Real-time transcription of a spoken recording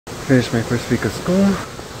Finished my first week of school.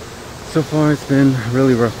 So far it's been a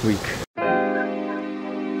really rough week.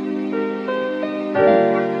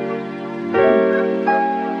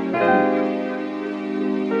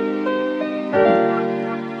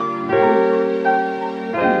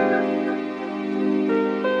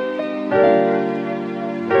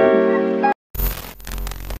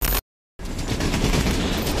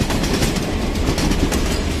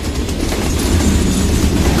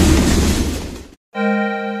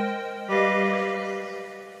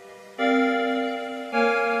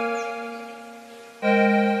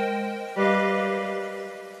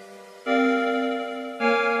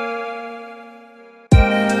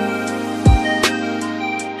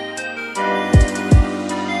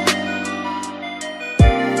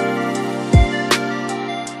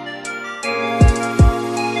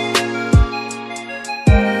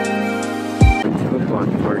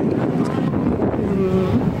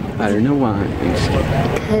 I don't know why.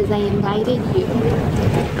 Because I invited you.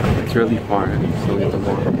 It's really far, so we have to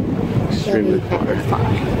walk extremely far.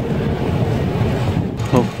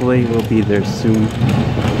 Hopefully we'll be there soon. In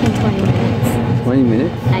 20 minutes. 20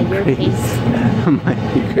 minutes? At your pace. I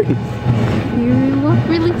might be crazy. You walk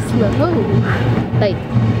really slow. Like,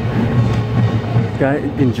 gotta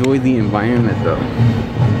enjoy the environment though.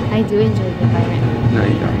 I do enjoy the environment. No,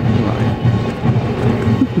 you don't. Lie.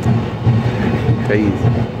 Crazy.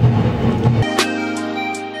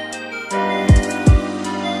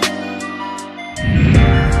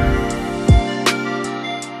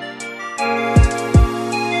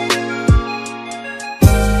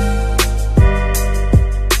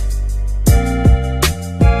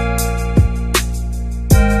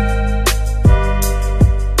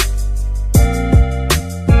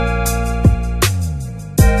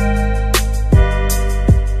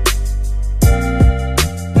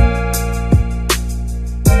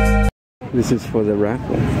 This is for the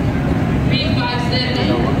raffle.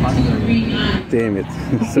 Damn it,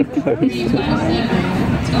 it's so close.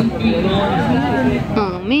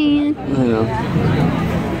 Oh man. I know.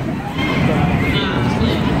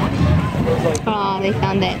 Oh, they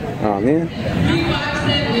found it. Oh man.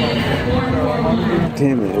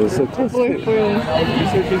 Damn it, it was so close.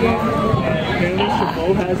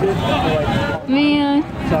 Man.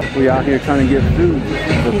 We out here trying to get food.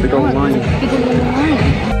 The big old line.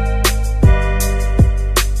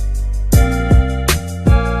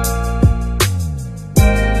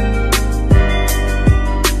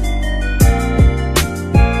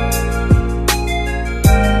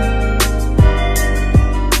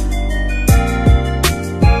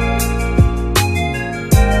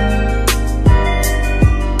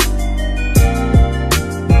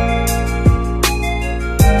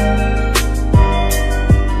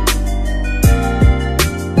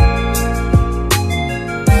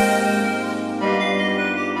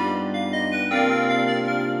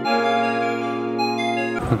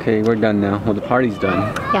 Okay, we're done now. Well, the party's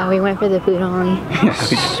done. Yeah, we went for the food only.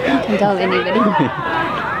 Don't tell anybody.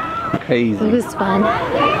 Crazy. It was fun.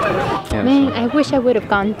 Yeah, Man, I wish I would have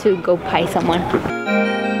gone to go pie someone.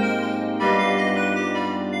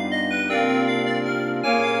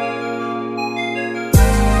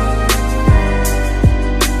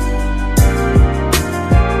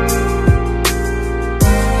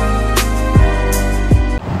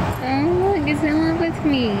 Oh, look, it's in love with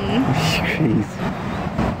me. Crazy.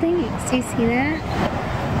 Thanks. Do you see that?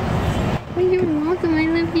 Oh, you're welcome. I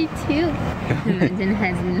love you too. Imagine it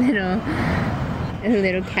has a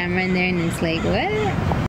little camera in there and it's like, what?